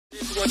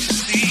What's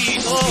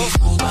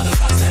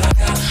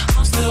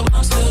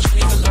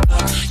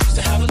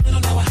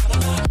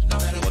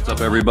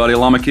up, everybody?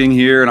 Llama King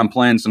here, and I'm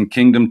playing some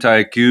Kingdom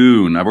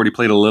Tycoon. I've already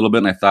played a little bit,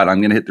 and I thought I'm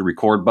going to hit the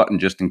record button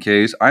just in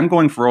case. I'm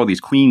going for all these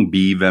Queen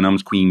Bee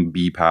Venoms, Queen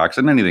Bee packs,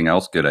 and anything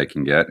else good I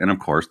can get. And, of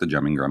course, the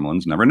Gemming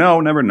Gremlins. Never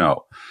know, never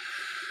know.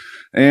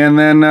 And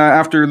then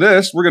after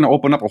this, we're going to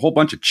open up a whole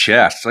bunch of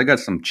chests. I got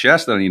some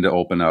chests that I need to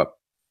open up.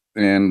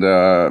 And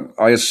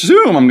I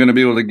assume I'm going to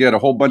be able to get a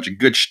whole bunch of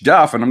good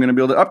stuff, and I'm going to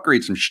be able to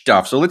upgrade some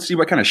stuff. So let's see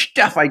what kind of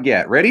stuff I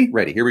get. Ready?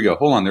 Ready. Here we go.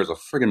 Hold on. There's a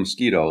friggin'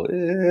 mosquito.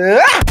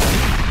 Here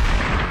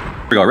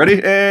we go.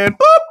 Ready? And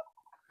boop!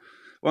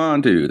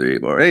 1, 2, 3,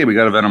 4. Hey, we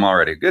got a Venom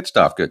already. Good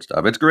stuff. Good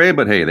stuff. It's gray,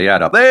 but hey, they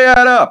add up. They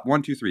add up.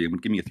 1, 2, 3.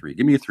 Give me a 3.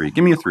 Give me a 3.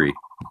 Give me a 3.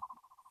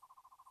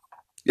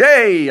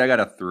 Yay! I got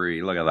a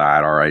 3. Look at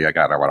that. All right. I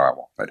got what I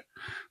wanted.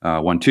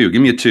 1, 2.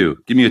 Give me a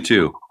 2. Give me a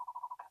 2.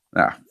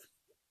 Ah.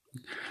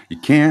 You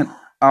can't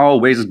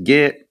always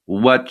get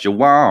what you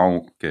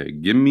want. Okay,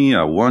 give me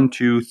a 1,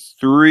 2,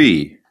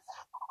 3.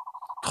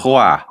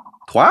 Trois.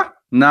 Trois?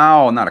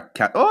 No, not a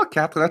cat. Oh, a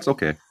cat. That's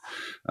okay.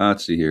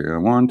 Let's see here.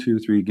 1, 2,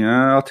 3.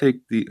 I'll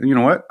take the. You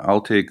know what? I'll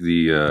take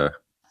the.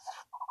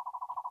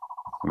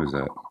 What is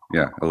that?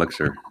 Yeah,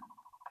 elixir.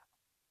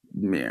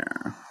 Yeah,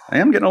 I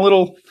am getting a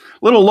little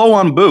low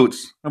on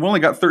boots. I've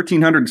only got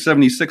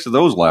 1,376 of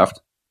those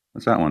left.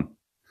 What's that one?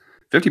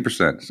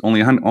 50%. It's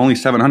only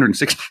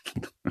 760.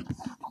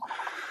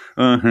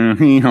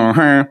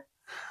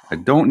 I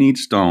don't need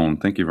stone.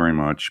 Thank you very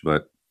much.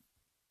 But,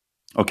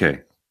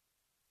 okay.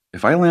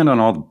 If I land on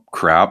all the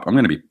crap, I'm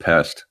going to be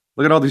pissed.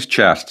 Look at all these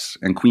chests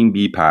and Queen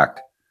Bee packed.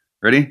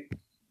 Ready?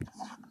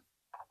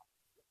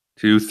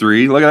 2,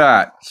 3. Look at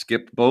that.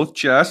 Skipped both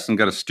chests and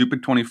got a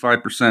stupid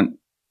 25%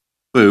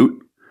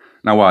 boot.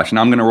 Now watch.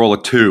 Now I'm going to roll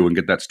a 2 and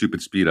get that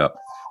stupid speed up.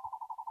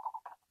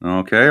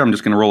 Okay, I'm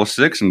just going to roll a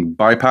 6 and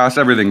bypass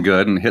everything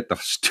good and hit the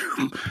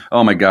stupid.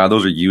 Oh my god,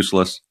 those are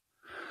useless.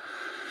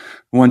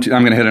 1, 2.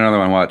 I'm going to hit another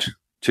one. Watch.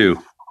 2.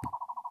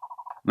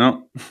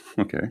 No.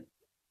 Okay.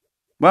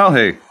 Well,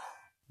 hey.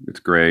 It's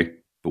gray.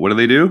 But what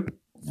do?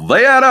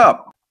 They add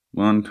up.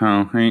 1,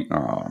 2, 3.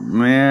 Oh,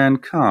 man.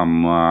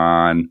 Come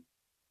on.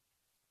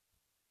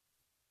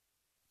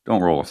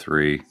 Don't roll a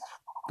 3.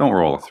 Don't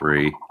roll a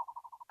 3.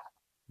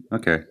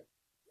 Okay.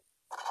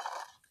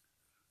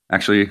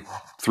 Actually,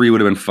 3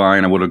 would have been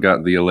fine. I would have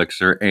got the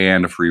elixir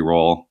and a free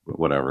roll. But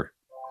whatever.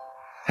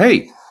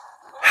 Hey.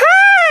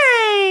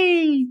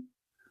 Hey!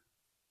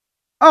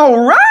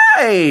 All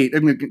right.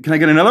 Can I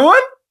get another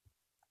one?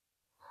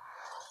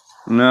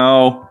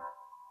 No.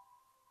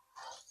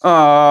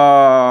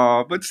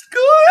 Oh, but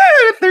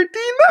good. 13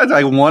 nuts.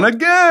 I won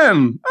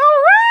again. All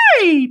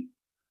right.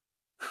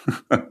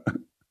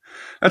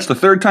 That's the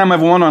 3rd time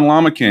I've won on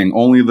Llama King.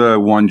 Only the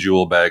 1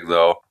 jewel bag,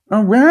 though.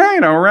 All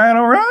right. All right.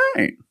 All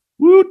right.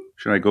 Woot.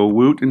 Should I go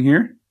woot in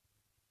here?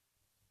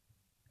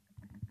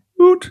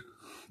 Woot.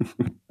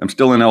 I'm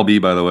still in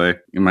LB, by the way.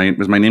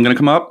 Is my name going to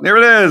come up? There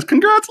it is.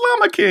 Congrats,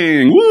 Llama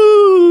King.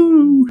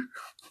 Woo!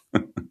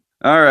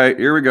 All right,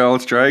 here we go.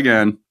 Let's try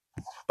again.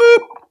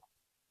 Boop.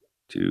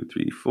 2,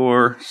 3,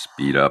 4.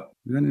 Speed up.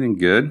 Is anything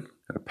good?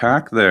 Got a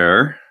pack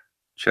there.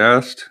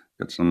 Chest.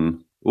 Got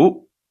some.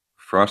 Oh,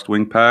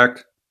 Frostwing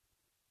packed.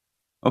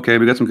 Okay,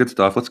 we got some good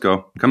stuff. Let's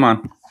go. Come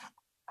on.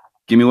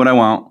 Give me what I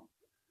want.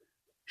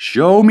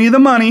 Show me the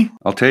money.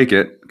 I'll take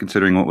it,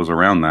 considering what was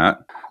around that.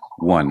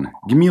 1.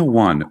 Give me a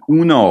 1.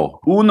 Uno.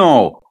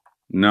 Uno.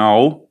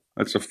 No.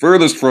 That's the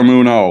furthest from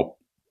uno.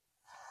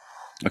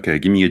 Okay,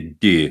 give me a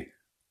D.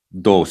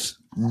 Dos.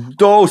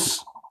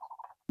 Dos.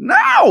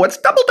 No, it's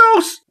double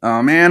dose.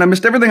 Oh, man, I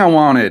missed everything I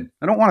wanted.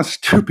 I don't want a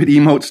stupid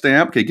emote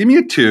stamp. Okay, give me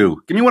a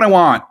 2. Give me what I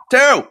want.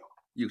 2.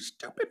 You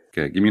stupid.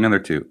 Okay, give me another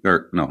 2.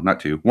 Or, no, not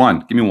 2.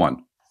 1. Give me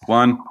 1.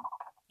 1.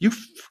 You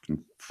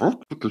fucking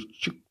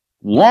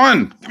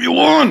 1. Give me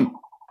 1.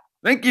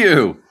 Thank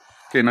you.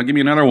 Okay, now give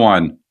me another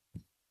 1.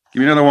 Give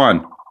me another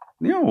 1.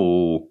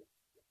 No.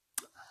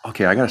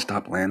 Okay, I gotta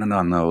stop landing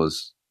on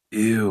those.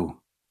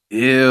 Ew.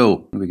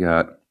 Ew. What do we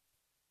got?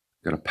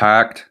 Got a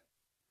packed.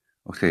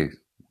 Okay.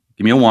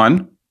 Give me a 1.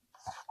 Give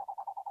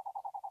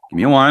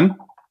me a 1.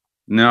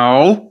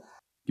 No.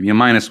 Give me a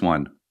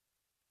 -1.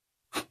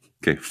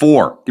 Okay,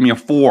 4. Give me a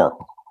 4.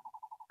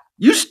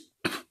 You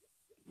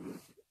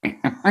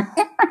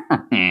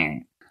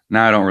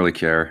Nah, I don't really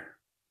care.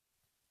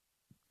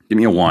 Give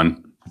me a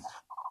 1.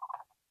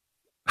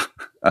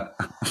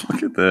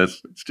 Look at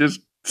this. It's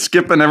just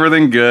skipping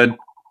everything good.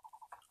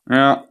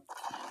 Yeah.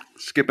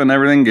 Skipping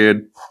everything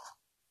good.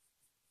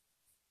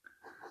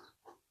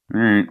 All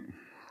right.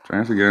 Try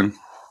this again.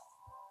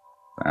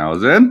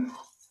 1,000.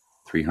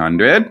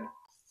 300.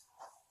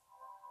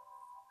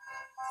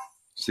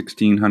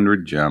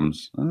 1,600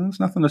 gems. That's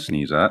nothing to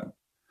sneeze at.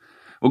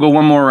 We'll go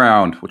one more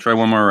round. We'll try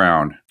one more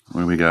round.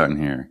 What do we got in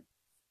here?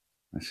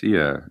 I see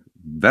a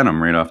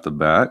Venom right off the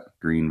bat.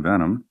 Green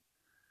Venom.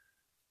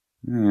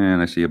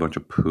 And I see a bunch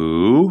of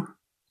poo.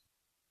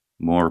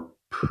 More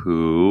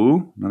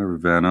poo. Another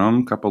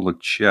Venom. Couple of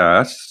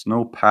chests.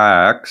 No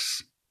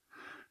packs.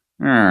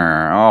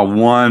 Oh,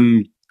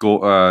 one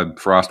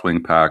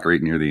Frostwing pack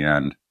right near the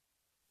end.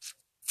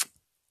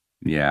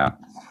 Yeah.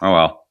 Oh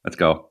well, let's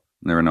go.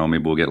 Never know,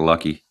 maybe we'll get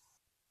lucky.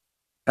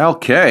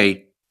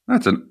 LK?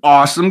 That's an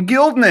awesome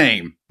guild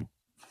name.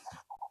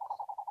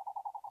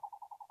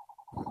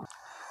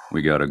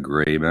 We got a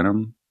gray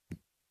venom.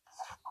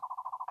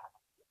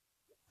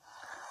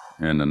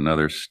 And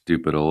another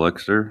stupid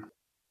elixir.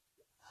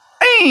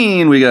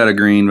 And we got a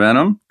green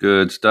venom.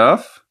 Good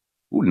stuff.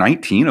 Ooh,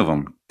 19 of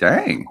them.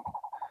 Dang.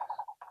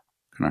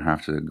 Gonna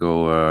have to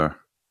go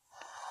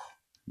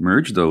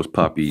merge those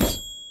puppies.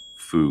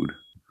 Food.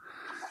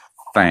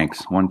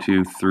 Thanks. 1,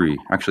 2, 3.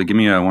 Actually, give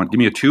me a 1. Give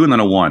me a 2 and then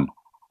a 1.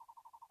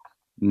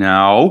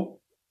 No.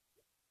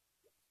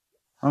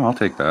 Oh, I'll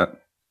take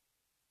that.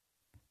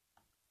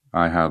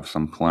 I have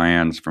some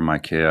plans for my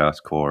chaos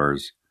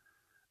cores.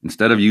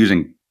 Instead of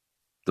using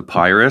the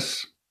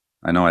Pyrus,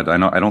 I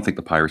don't think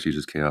the Pyrus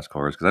uses chaos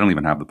cores because I don't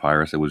even have the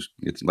Pyrus.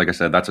 It's like I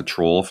said, that's a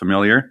troll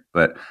familiar,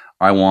 but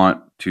I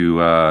want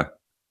to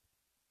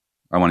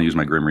use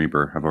my Grim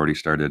Reaper. I've already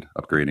started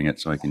upgrading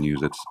it so I can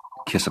use its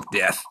Kiss of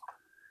Death.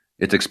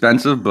 It's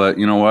expensive, but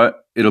you know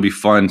what? It'll be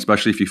fun,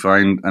 especially if you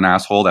find an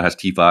asshole that has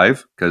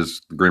T5, because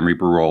the Grim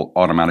Reaper will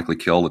automatically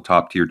kill the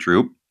top tier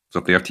troop. So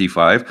if they have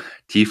T5,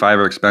 T5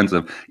 are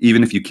expensive.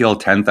 Even if you kill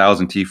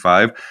 10,000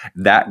 T5,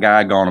 that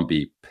guy gonna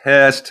be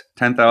pissed.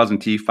 10,000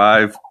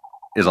 T5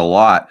 is a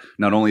lot.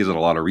 Not only is it a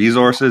lot of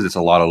resources, it's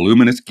a lot of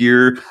luminous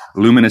gear,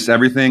 luminous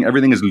everything.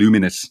 Everything is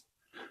luminous.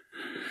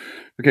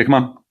 Okay, come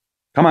on.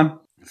 Come on.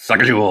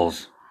 Suck a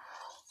jewels.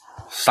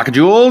 Suck a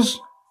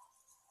jewels?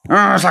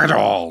 Suck a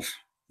jewels.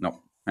 No.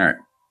 All right.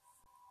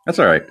 That's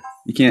all right.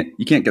 You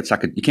can't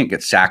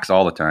get sacks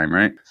all the time,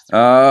 right?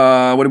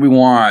 What do we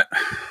want?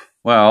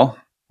 Well,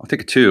 I'll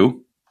take a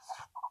 2.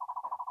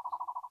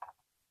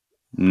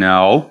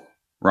 No.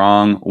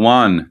 Wrong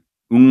 1.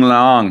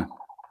 Long.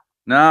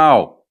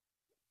 No.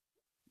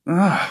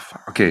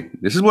 Okay,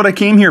 this is what I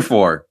came here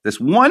for. This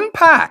one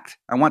pact.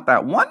 I want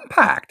that one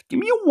pact. Give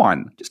me a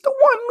 1. Just a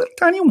 1, little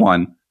tiny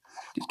 1.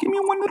 Just give me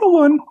a 1 little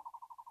 1. 1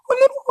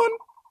 little 1.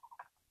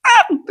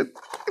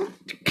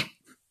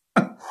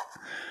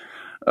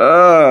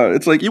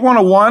 It's like, you want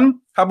a 1?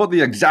 How about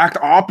the exact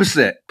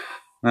opposite?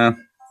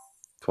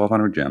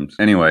 1,200 gems.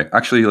 Anyway,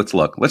 actually, let's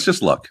look. Let's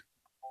just look.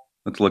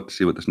 Let's look to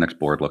see what this next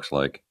board looks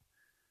like.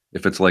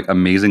 If it's like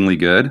amazingly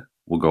good,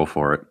 we'll go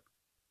for it.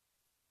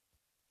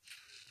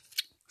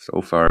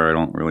 So far, I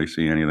don't really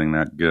see anything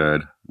that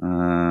good.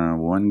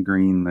 1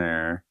 green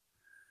there.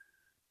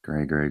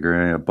 Gray, gray,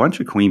 gray. A bunch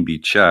of queen bee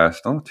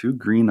chests. Oh, 2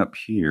 green up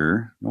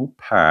here. No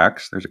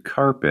packs. There's a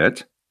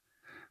carpet.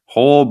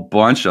 Whole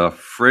bunch of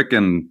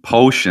frickin'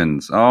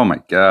 potions. Oh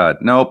my god.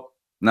 Nope.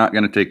 Not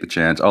going to take the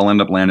chance. I'll end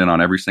up landing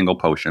on every single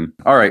potion.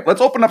 All right, let's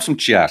open up some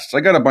chests.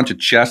 I got a bunch of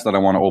chests that I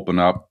want to open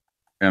up.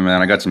 And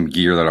then I got some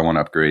gear that I want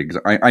to upgrade.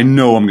 Because I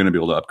know I'm going to be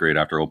able to upgrade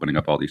after opening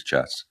up all these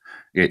chests.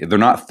 They're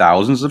not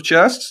thousands of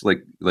chests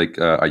like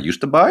I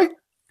used to buy.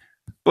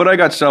 But I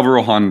got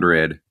several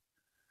hundred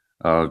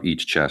of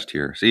each chest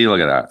here. See, look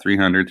at that.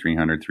 300,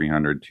 300,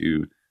 300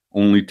 to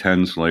only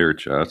 10 Slayer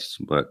chests.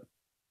 But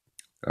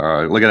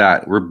look at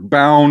that. We're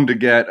bound to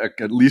get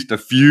at least a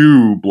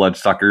few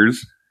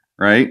bloodsuckers,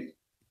 right?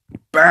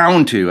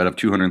 Bound to out of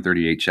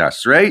 238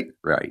 chests, right?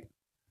 Right.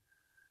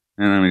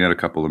 And then we got a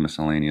couple of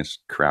miscellaneous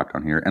crap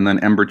on here. And then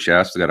Ember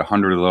chests. We got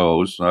 100 of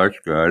those, so that's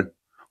good.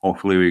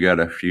 Hopefully we got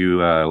a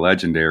few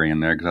legendary in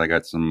there because I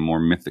got some more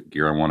mythic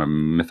gear I want to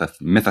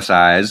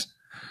mythicize.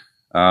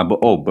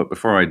 But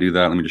before I do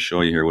that, let me just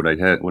show you here what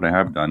I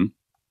have done.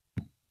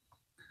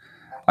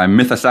 I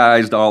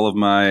mythicized all of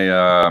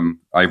my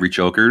ivory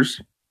chokers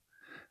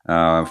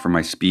for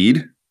my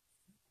speed.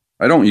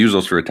 I don't use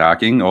those for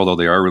attacking, although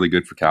they are really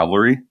good for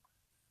cavalry.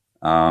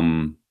 I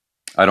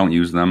don't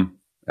use them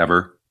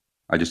ever.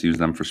 I just use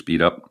them for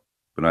speed up.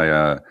 But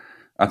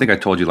I think I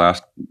told you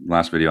last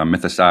video, I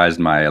mythicized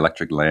my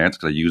electric lance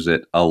because I use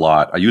it a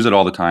lot. I use it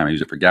all the time. I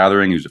use it for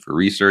gathering, I use it for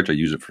research, I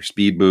use it for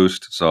speed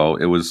boost. So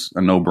it was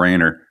a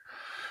no-brainer.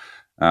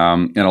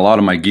 And a lot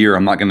of my gear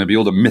I'm not going to be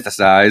able to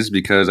mythicize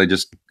because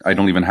I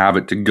don't even have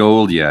it to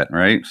gold yet,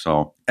 right?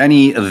 So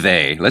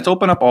anyway, let's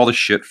open up all the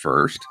shit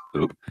first.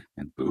 Boop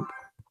and boop.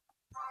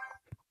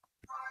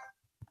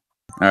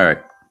 All right.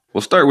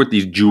 We'll start with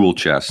these jewel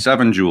chests.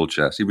 7 jewel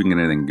chests. See if we can get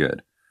anything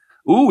good.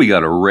 Ooh, we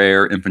got a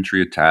rare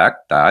infantry attack.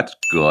 That's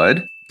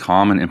good.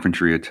 Common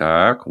infantry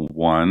attack.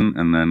 1,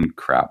 and then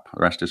crap. The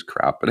rest is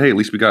crap. But hey, at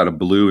least we got a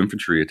blue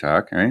infantry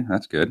attack. Right?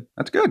 That's good.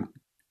 That's good.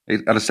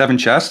 Out of 7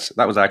 chests,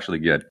 that was actually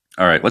good.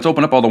 All right, let's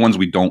open up all the ones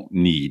we don't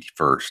need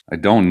first. I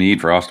don't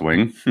need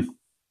Frostwing.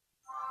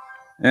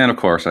 And of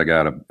course, I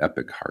got an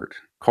epic heart.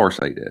 Of course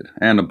I did.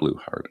 And a blue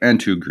heart. And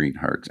 2 green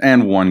hearts.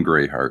 And 1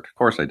 gray heart. Of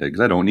course I did,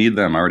 because I don't need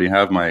them. I already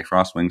have my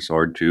Frostwing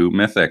Sword 2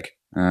 Mythic.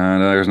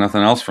 And there's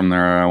nothing else from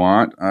there I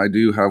want. I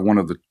do have one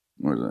of the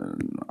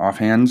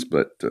offhands,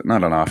 but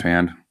not an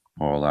offhand.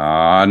 Hold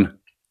on.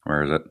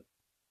 Where is it?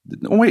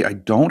 Oh, wait, I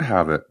don't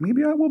have it.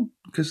 Maybe I will,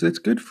 because it's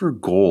good for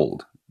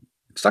gold.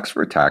 It sucks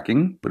for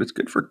attacking, but it's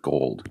good for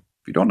gold.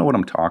 If you don't know what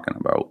I'm talking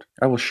about,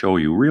 I will show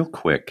you real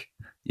quick.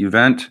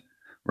 Event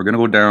We're going to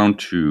go down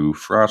to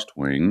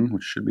Frostwing,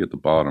 which should be at the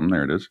bottom.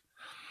 There it is.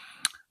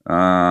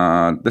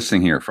 This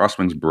thing here,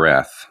 Frostwing's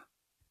Breath.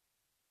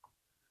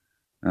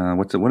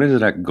 What is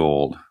it at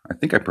gold? I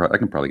think I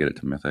can probably get it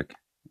to Mythic.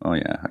 Oh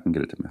yeah, I can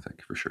get it to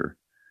Mythic for sure.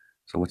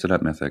 So what's it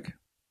at Mythic?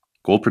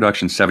 Gold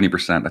production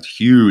 70%. That's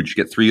huge.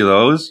 Get 3 of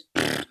those.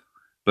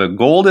 But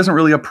gold isn't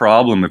really a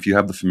problem if you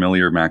have the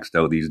familiar maxed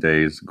out these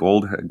days.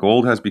 Gold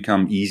has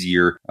become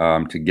easier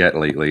to get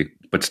lately.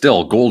 But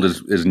still, gold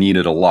is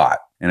needed a lot.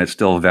 And it's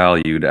still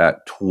valued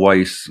at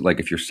twice,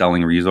 like if you're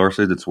selling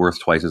resources, it's worth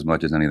twice as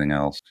much as anything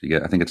else. So you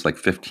get, I think it's like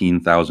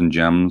 15,000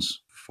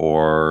 gems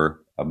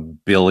for 1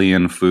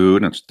 billion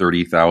food, and it's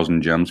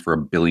 30,000 gems for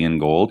 1 billion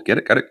gold. Get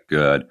it? Got it?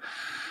 Good.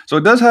 So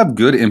it does have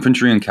good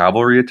infantry and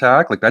cavalry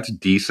attack. Like that's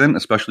decent,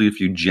 especially if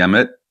you gem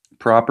it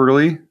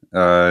properly.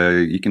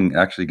 You can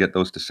actually get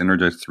those to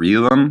synergize 3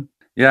 of them.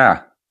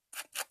 Yeah,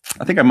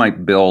 I think I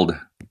might build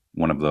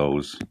one of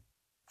those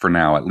for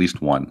now, at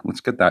least one.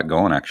 Let's get that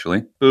going,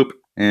 actually. Boop.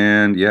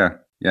 And yeah,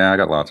 I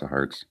got lots of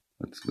hearts.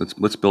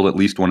 Let's build at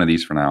least one of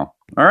these for now.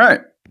 All right,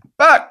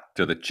 back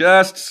to the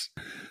chests.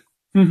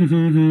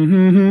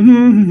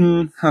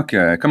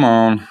 Okay, come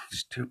on.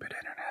 Stupid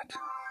internet.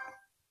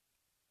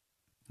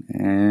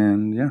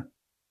 And yeah.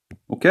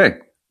 Okay,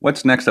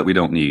 what's next that we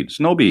don't need?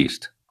 Snow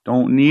Beast.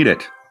 Don't need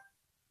it.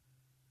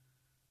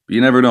 But you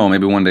never know.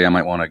 Maybe one day I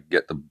might want to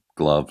get the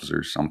gloves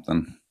or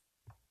something.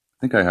 I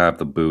think I have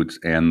the boots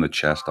and the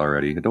chest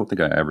already. I don't think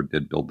I ever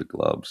did build the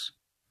gloves.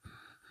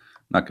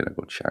 Not going to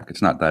go check.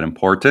 It's not that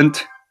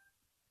important.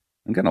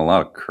 I'm getting a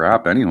lot of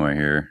crap anyway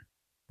here.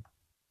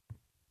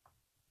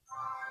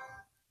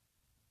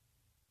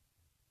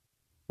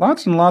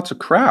 Lots and lots of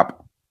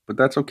crap. But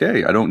that's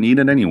okay. I don't need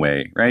it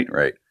anyway. Right.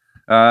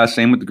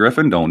 Same with the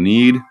Griffin. Don't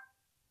need.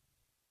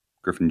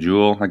 Griffin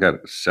Jewel. I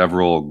got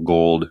several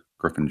gold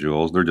Griffin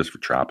Jewels. They're just for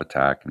trap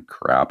attack and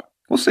crap.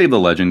 We'll save the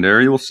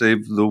legendary. We'll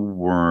save the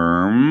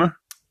worm.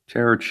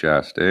 Terror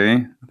chest, eh?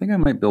 I think I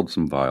might build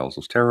some vials.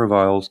 Those terror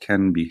vials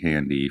can be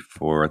handy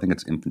for, I think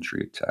it's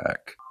infantry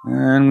attack.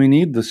 And we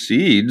need the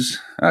seeds.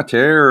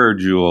 Terror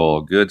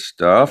jewel. Good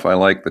stuff. I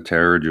like the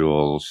terror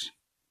jewels.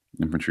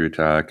 Infantry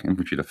attack.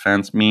 Infantry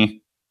defense,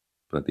 me.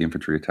 But the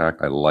infantry attack,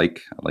 I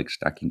like. I like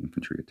stacking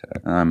infantry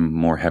attack. I'm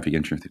more heavy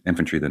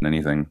infantry than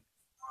anything.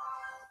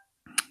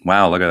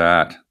 Wow, look at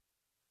that.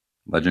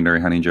 Legendary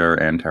honey jar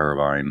and terror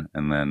vine.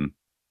 And then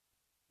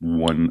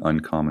 1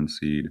 uncommon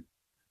seed.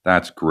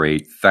 That's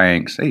great.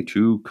 Thanks. Hey,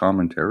 2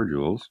 common terror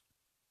jewels.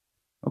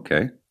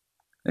 Okay.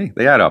 Hey,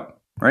 they add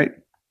up, right?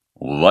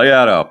 They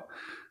add up.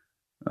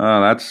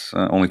 That's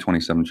only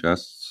 27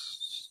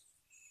 chests.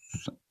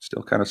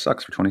 Still kind of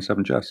sucks for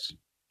 27 chests.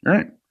 All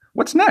right.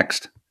 What's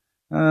next?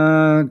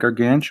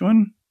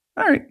 Gargantuan?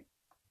 All right.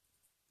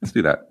 Let's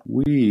do that.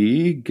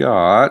 We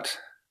got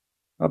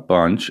a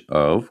bunch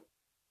of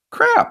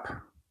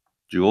crap.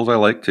 Jewels I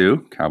like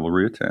too.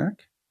 Cavalry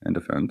attack and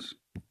defense.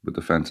 But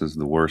defense is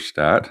the worst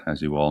stat,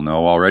 as you all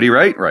know already,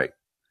 right? Right.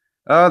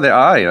 The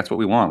eye, that's what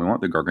we want. We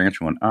want the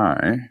gargantuan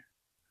eye.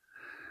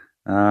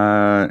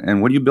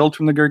 And what do you build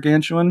from the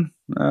gargantuan?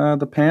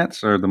 The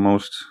pants are the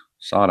most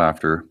sought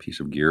after piece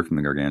of gear from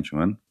the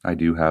gargantuan. I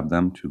do have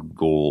them to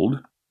gold.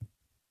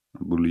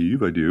 I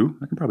believe I do.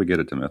 I can probably get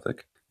it to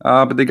mythic.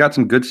 But they got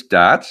some good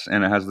stats,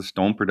 and it has the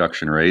stone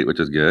production rate, which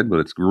is good, but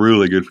it's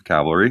really good for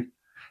cavalry.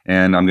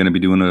 And I'm going to be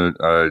doing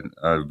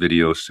a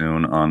video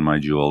soon on my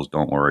jewels.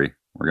 Don't worry.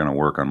 We're going to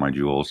work on my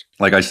jewels.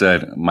 Like I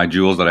said, my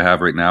jewels that I have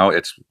right now,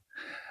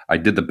 I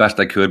did the best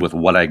I could with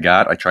what I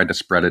got. I tried to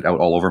spread it out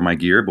all over my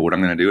gear, but what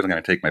I'm going to do is I'm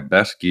going to take my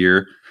best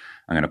gear.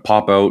 I'm going to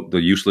pop out the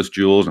useless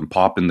jewels and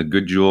pop in the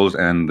good jewels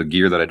and the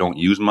gear that I don't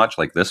use much,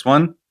 like this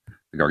one,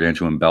 the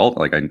gargantuan belt.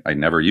 Like I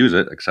never use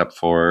it except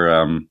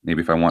for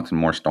maybe if I want some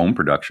more stone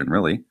production,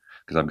 really,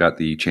 because I've got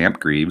the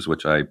champ greaves,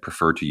 which I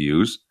prefer to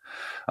use.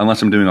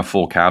 Unless I'm doing a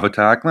full cav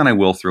attack, then I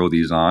will throw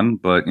these on.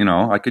 But, you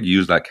know, I could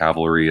use that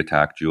cavalry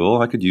attack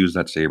jewel. I could use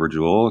that saber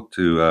jewel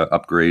to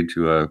upgrade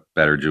to a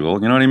better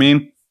jewel. You know what I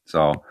mean?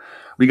 So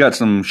we got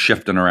some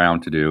shifting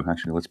around to do.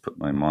 Actually, let's put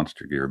my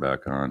monster gear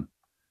back on.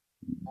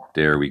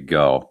 There we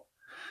go.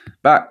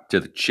 Back to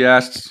the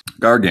chests.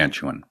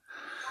 Gargantuan.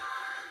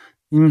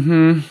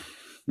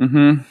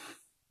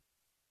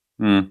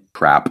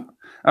 Crap.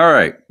 All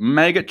right.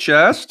 Mega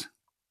chest.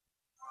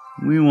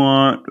 We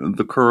want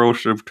the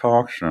corrosive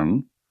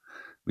toxin.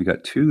 We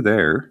got 2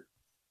 there.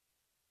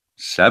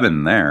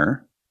 7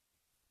 there.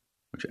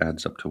 Which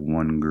adds up to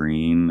 1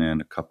 green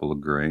and a couple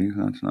of gray.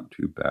 That's not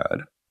too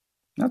bad.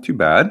 Not too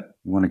bad.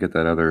 We want to get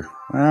that other...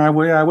 I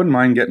wouldn't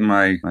mind getting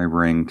my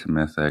ring to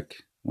mythic.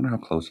 I wonder how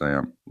close I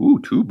am. Ooh,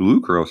 2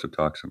 blue corrosive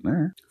toxin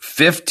there.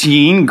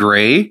 15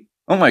 gray?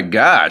 Oh my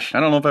gosh. I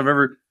don't know if I've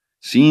ever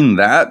seen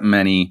that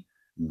many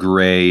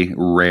gray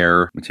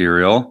rare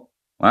material.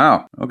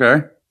 Wow.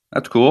 Okay.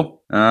 That's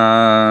cool.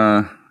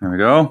 There we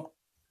go.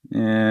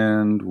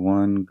 And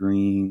 1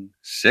 green,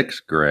 6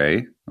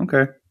 gray.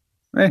 Okay.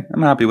 Hey,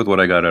 I'm happy with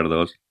what I got out of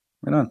those.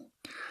 Right on.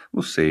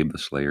 We'll save the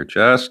Slayer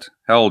chest.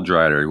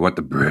 Helldrider, you want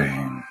the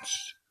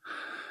brains.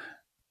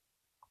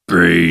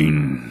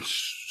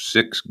 Brains.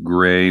 6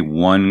 gray,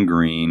 1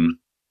 green.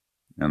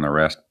 and the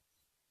rest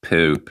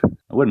poop.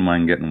 I wouldn't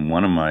mind getting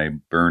one of my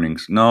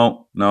burnings.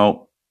 No.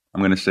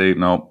 I'm going to say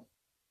no.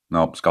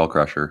 Nope. Skull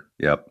Crusher.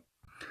 Yep.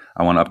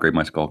 I want to upgrade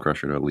my Skull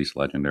Crusher to at least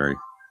legendary.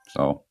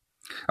 So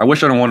I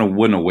wish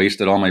wouldn't have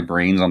wasted all my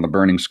brains on the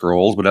Burning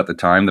Scrolls, but at the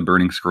time, the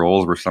Burning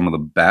Scrolls were some of the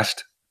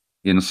best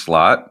in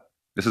slot.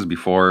 This is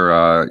before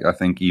I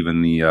think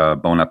even the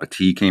Bon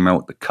Appetit came out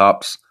with the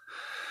cups.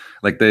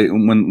 Like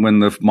when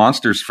the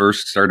monsters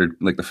first started,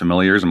 like the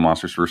familiars and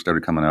monsters first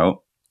started coming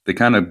out, they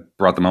kind of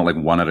brought them out like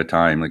one at a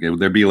time. Like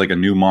there'd be like a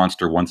new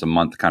monster once a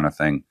month kind of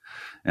thing.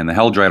 And the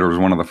Helldrider was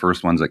one of the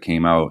first ones that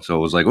came out. So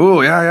it was like,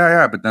 oh,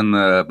 yeah. But then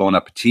the Bon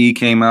Appetit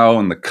came out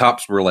and the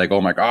cups were like,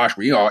 oh my gosh,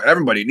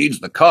 everybody needs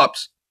the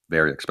cups.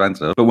 Very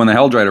expensive. But when the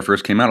Helldrider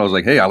first came out, I was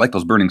like, hey, I like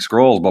those Burning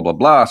Scrolls, blah, blah,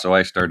 blah. So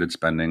I started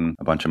spending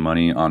a bunch of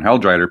money on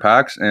Helldrider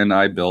packs and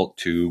I built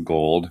 2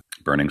 gold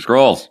Burning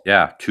Scrolls.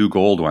 Yeah, 2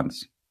 gold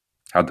ones.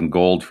 Had them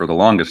gold for the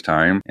longest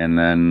time. And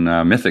then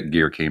Mythic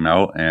gear came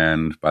out.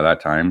 And by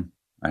that time,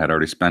 I had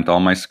already spent all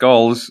my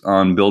skulls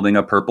on building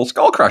a purple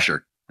Skull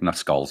Crusher. Enough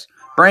skulls.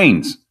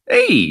 Brains.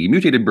 Hey,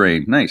 mutated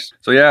brain. Nice.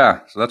 So yeah,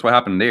 so that's what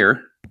happened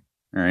there.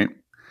 All right.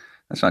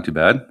 That's not too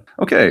bad.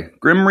 Okay,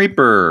 Grim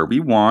Reaper.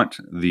 We want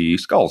the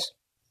skulls.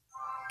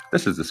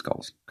 This is the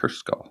skulls. Cursed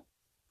skull.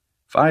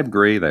 5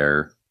 gray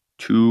there.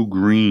 2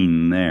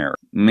 green there.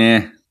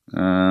 Meh.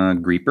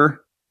 Greeper.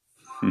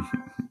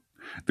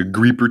 The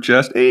Greeper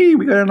chest. Hey,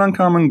 we got an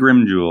uncommon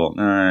Grim Jewel.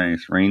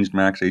 Nice. Ranged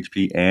max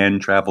HP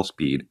and travel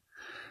speed.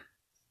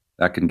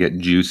 That can get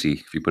juicy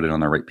if you put it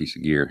on the right piece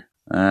of gear.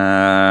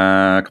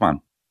 Come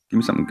on. Give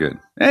me something good.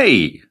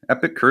 Hey,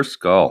 Epic Cursed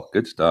Skull.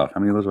 Good stuff.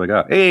 How many of those do I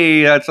got?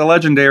 Hey, that's a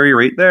legendary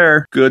right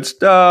there. Good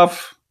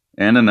stuff.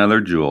 And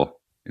another jewel.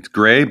 It's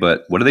gray,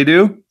 but what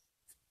do?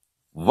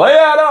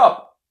 Light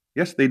up!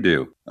 Yes, they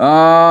do.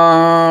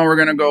 We're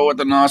going to go with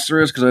the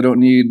Nocerus because I don't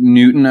need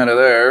Newton out of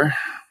there.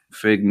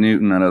 Fake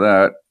Newton out of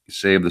that.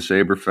 Save the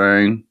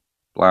Saberfang.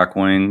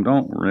 Blackwing.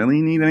 Don't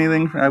really need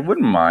anything. I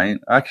wouldn't mind.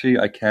 Actually,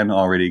 I can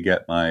already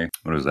get my...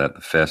 What is that?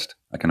 The Fist.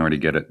 I can already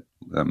get it.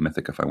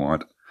 Mythic if I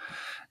want.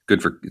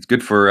 It's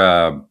good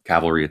for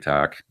cavalry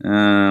attack.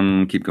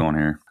 Keep going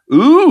here.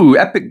 Ooh,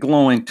 epic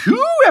glowing.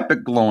 2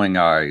 epic glowing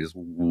eyes.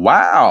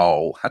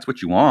 Wow. That's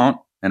what you want.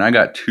 And I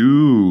got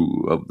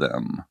 2 of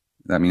them.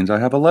 That means I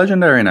have a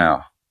legendary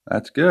now.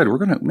 That's good. We're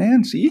gonna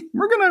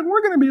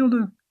be able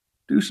to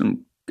do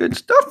some good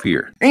stuff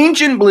here.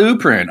 Ancient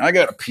Blueprint. I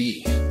gotta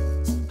pee.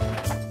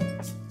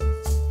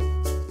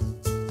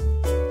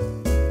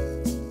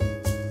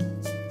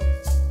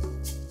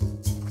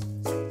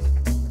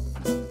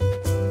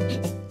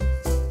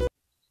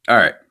 All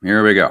right,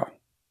 here we go.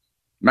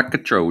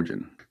 Mecha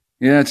Trojan.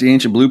 Yeah, it's the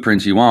ancient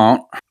blueprints you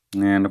want.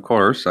 And of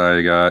course,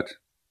 I got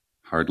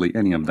hardly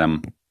any of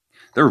them.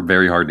 They're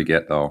very hard to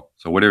get, though.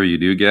 So whatever you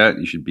do get,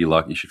 you should be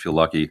lucky. You should feel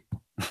lucky.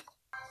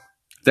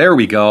 There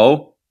we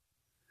go.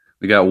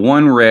 We got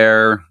 1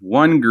 rare,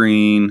 1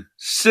 green,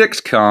 6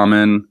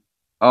 common.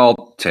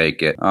 I'll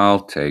take it.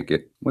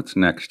 What's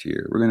next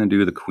here? We're going to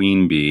do the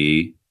Queen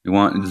Bee. We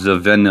want the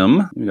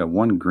Venom. We got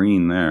 1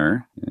 green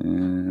there.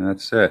 And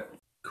that's it.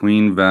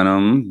 Queen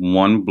Venom,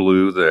 1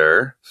 blue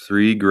there,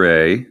 3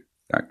 gray.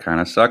 That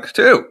kind of sucks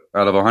too.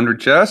 Out of 100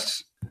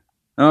 chests.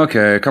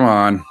 Okay, come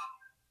on.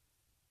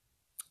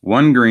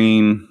 1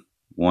 green,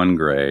 1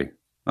 gray.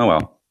 Oh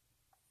well.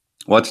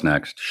 What's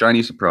next?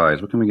 Shiny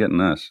surprise. What can we get in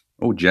this?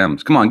 Oh,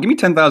 gems. Come on, give me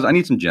 10,000. I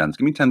need some gems.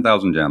 Give me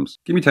 10,000 gems.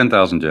 Give me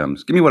 10,000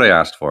 gems. Give me what I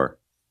asked for.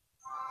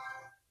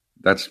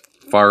 That's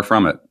far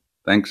from it.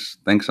 Thanks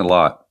a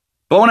lot.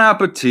 Bon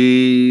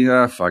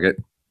Appetit. Fuck it.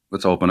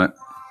 Let's open it.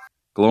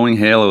 Glowing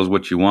Halo is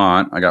what you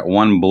want. I got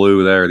 1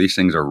 blue there. These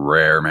things are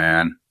rare,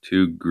 man.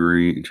 2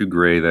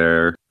 gray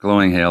there.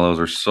 Glowing Halos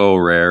are so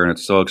rare and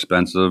it's so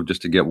expensive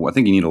just to get. I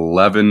think you need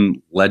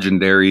 11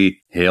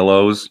 legendary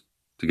Halos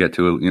to get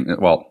to.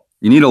 Well,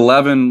 you need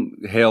 11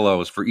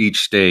 Halos for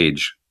each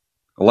stage.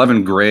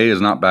 11 gray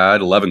is not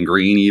bad. 11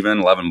 green even.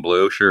 11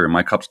 blue. Sure,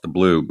 my cup's the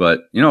blue.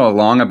 But you know how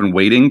long I've been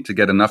waiting to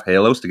get enough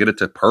Halos to get it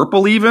to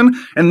purple even?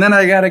 And then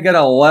I gotta get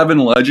 11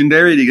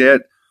 legendary to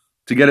get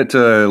it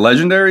to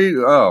legendary.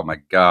 Oh my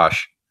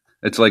gosh.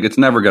 It's like, it's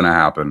never going to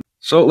happen.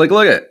 So like,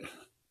 look at it.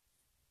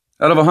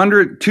 Out of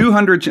 100,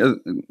 200,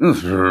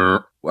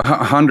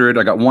 100,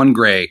 I got 1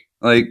 gray.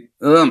 Like,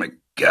 oh my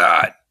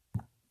God.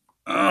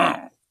 Oh.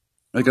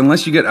 Like,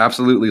 unless you get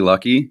absolutely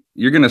lucky,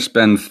 you're going to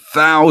spend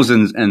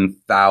thousands and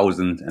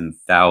thousands and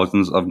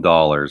thousands of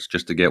dollars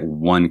just to get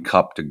 1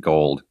 cup to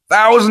gold.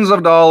 Thousands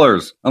of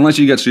dollars. Unless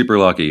you get super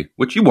lucky,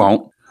 which you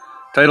won't.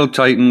 Title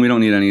Titan, we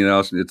don't need any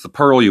else. It's the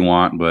pearl you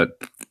want, but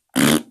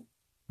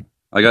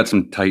I got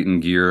some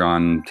Titan gear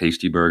on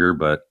Tasty Burger,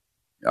 but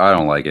I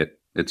don't like it.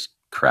 It's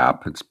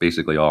crap. It's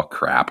basically all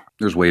crap.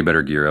 There's way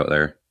better gear out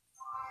there.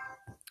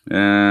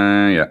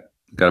 Yeah.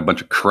 Got a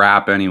bunch of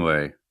crap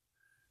anyway.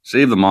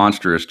 Save the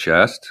monstrous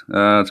chest.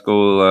 Let's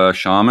go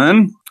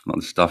Shaman. Oh,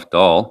 the stuffed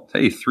doll.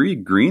 Hey, 3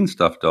 green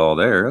stuffed doll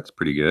there. That's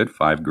pretty good.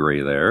 5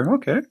 gray there.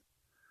 Okay.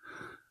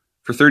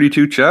 For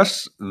 32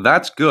 chests,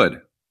 that's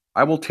good.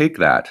 I will take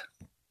that.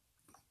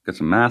 Got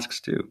some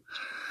masks too.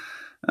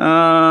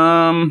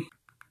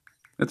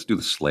 Let's do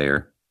the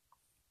Slayer.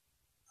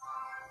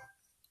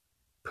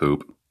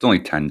 Poop. It's only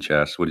 10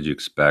 chests. What did you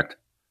expect? At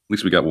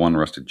least we got one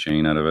rusted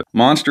chain out of it.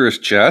 Monstrous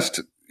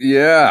chest.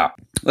 Yeah.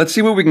 Let's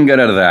see what we can get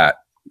out of that.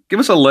 Give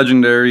us a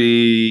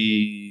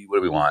legendary... What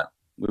do we want?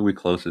 What are we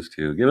closest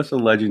to? Give us a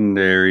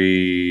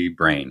legendary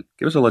brain.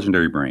 Give us a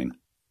legendary brain.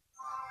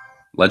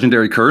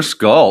 Legendary Curse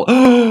Skull.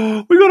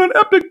 Oh, we got an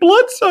epic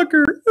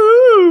Bloodsucker.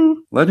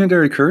 Ooh.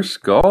 Legendary Curse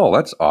Skull.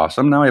 That's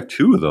awesome. Now I have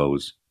 2 of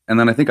those. And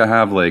then I think I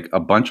have like a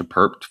bunch of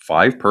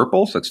 5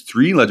 purples. That's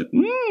 3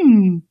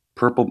 legend.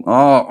 Purple.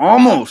 Oh,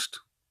 almost.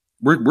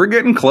 We're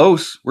getting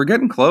close. We're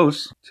getting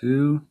close.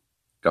 2.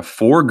 Got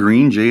 4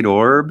 green jade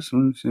orbs.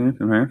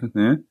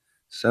 7.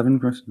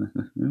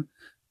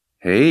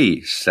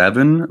 Hey,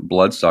 7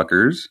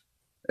 bloodsuckers.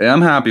 Hey,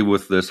 I'm happy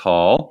with this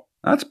haul.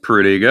 That's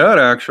pretty good,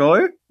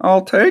 actually.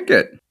 I'll take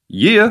it.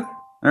 Yeah.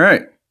 All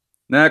right.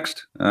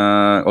 Next.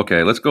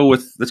 Okay, let's go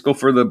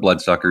for the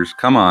bloodsuckers.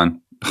 Come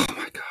on. Oh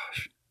my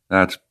gosh.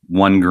 That's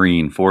 1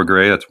 green. 4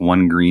 gray. That's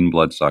 1 green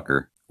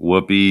bloodsucker.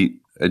 Whoopee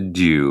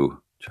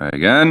adieu. Try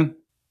again.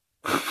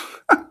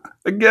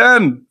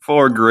 Again.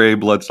 4 gray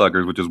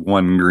bloodsuckers, which is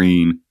 1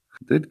 green.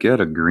 Did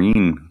get a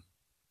green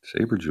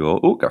saber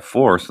jewel. Oh, got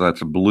 4, so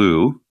that's a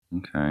blue.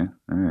 Okay,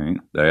 all right.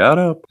 They add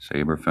up.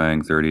 Saber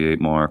Fang,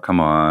 38 more. Come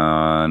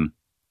on.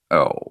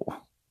 Oh.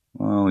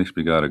 Well, at least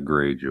we got a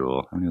gray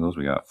jewel. How many of those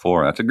we got?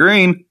 4. That's a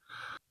green.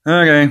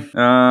 Okay.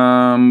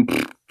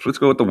 Let's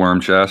go with the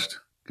worm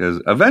chest.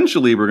 Because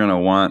eventually we're going to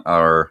want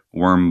our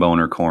worm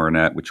boner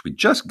coronet, which we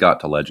just got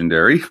to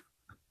legendary.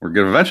 We're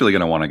eventually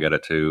going to want to get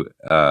it to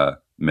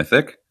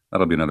mythic.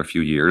 That'll be another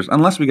few years.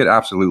 Unless we get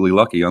absolutely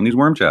lucky on these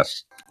worm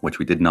chests, which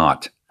we did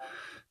not.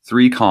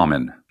 3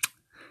 common.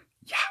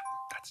 Yeah.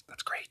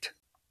 That's great.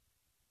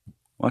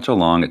 Watch how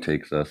long it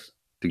takes us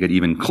to get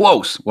even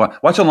close.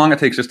 Watch how long it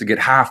takes us to get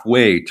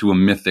halfway to a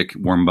mythic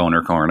worm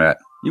boner coronet.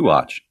 You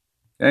watch.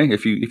 Okay?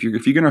 If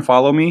you're gonna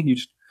follow me,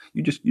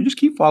 you just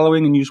keep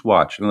following and you just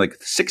watch. And like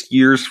 6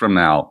 years from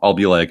now, I'll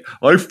be like,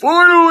 I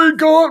finally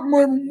got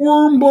my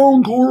worm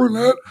bone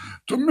coronet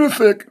to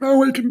mythic.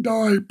 Now I can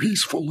die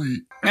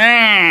peacefully.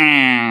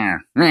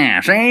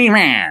 See,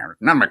 man,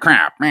 number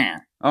crap,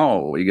 man.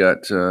 Oh, we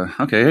got,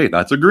 okay, hey,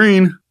 that's a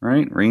green,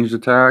 right? Ranged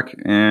attack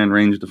and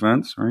ranged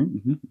defense, right?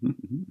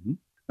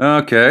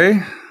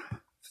 Okay.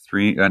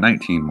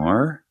 19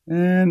 more,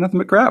 and nothing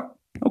but crap.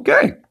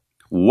 Okay.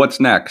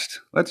 What's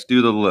next? Let's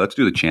do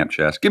the champ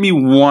chest. Give me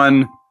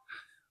one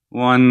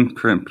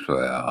crimp.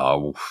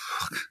 Oh,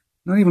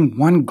 not even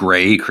 1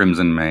 gray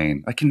crimson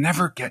mane. I can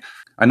never get,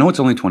 I know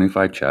it's only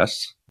 25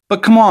 chests,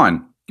 but come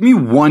on. Give me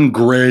 1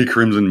 gray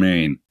crimson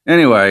mane.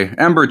 Anyway,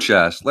 ember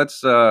chest.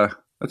 Let's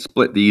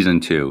split these in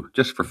 2,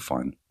 just for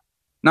fun.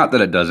 Not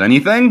that it does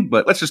anything,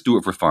 but let's just do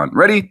it for fun.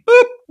 Ready?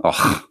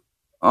 Boop!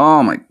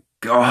 Oh my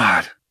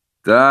god.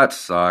 That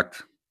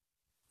sucked.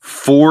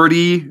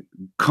 40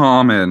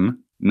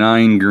 common,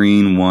 9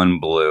 green, 1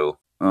 blue.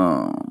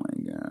 Oh my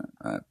god,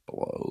 that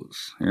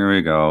blows. Here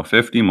we go,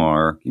 50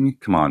 more.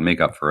 Come on, make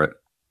up for it.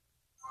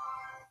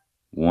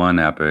 1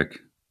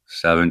 epic,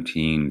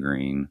 17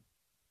 green,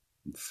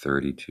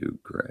 32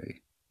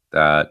 gray.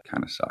 That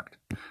kind of sucked.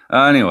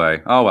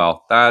 Anyway, oh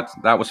well,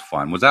 that was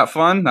fun. Was that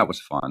fun? That was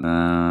fun.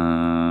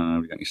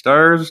 We got any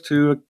stars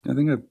too? I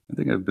think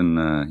I've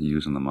been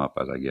using them up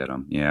as I get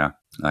them. Yeah,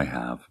 I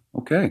have.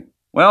 Okay,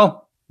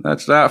 well,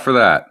 that's that for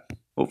that.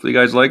 Hopefully you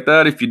guys like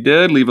that. If you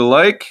did, leave a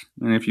like.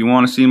 And if you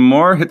want to see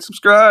more, hit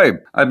subscribe.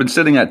 I've been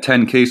sitting at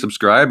 10K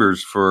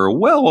subscribers for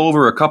well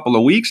over a couple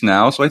of weeks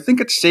now, so I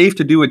think it's safe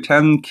to do a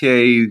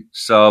 10K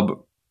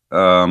sub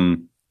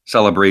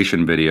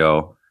celebration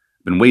video.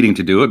 Been waiting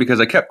to do it because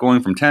I kept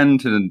going from 10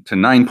 to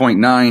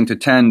 9.9 to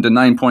 10 to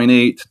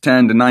 9.8 to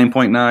 10 to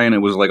 9.9. It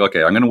was like,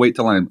 okay, I'm going to wait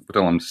till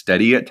I'm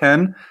steady at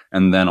 10,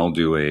 and then I'll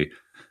do a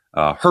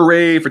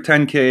hooray for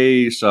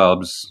 10K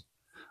subs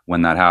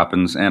when that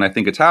happens. And I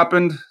think it's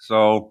happened.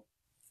 So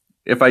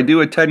if I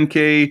do a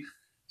 10K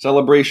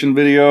celebration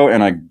video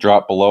and I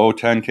drop below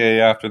 10K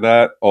after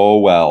that, oh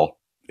well,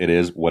 it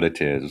is what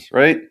it is,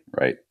 right?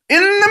 Right. In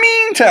the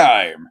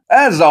meantime,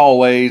 as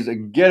always,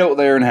 get out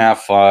there and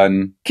have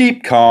fun,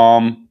 keep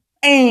calm,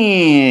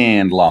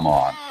 and lum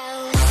on.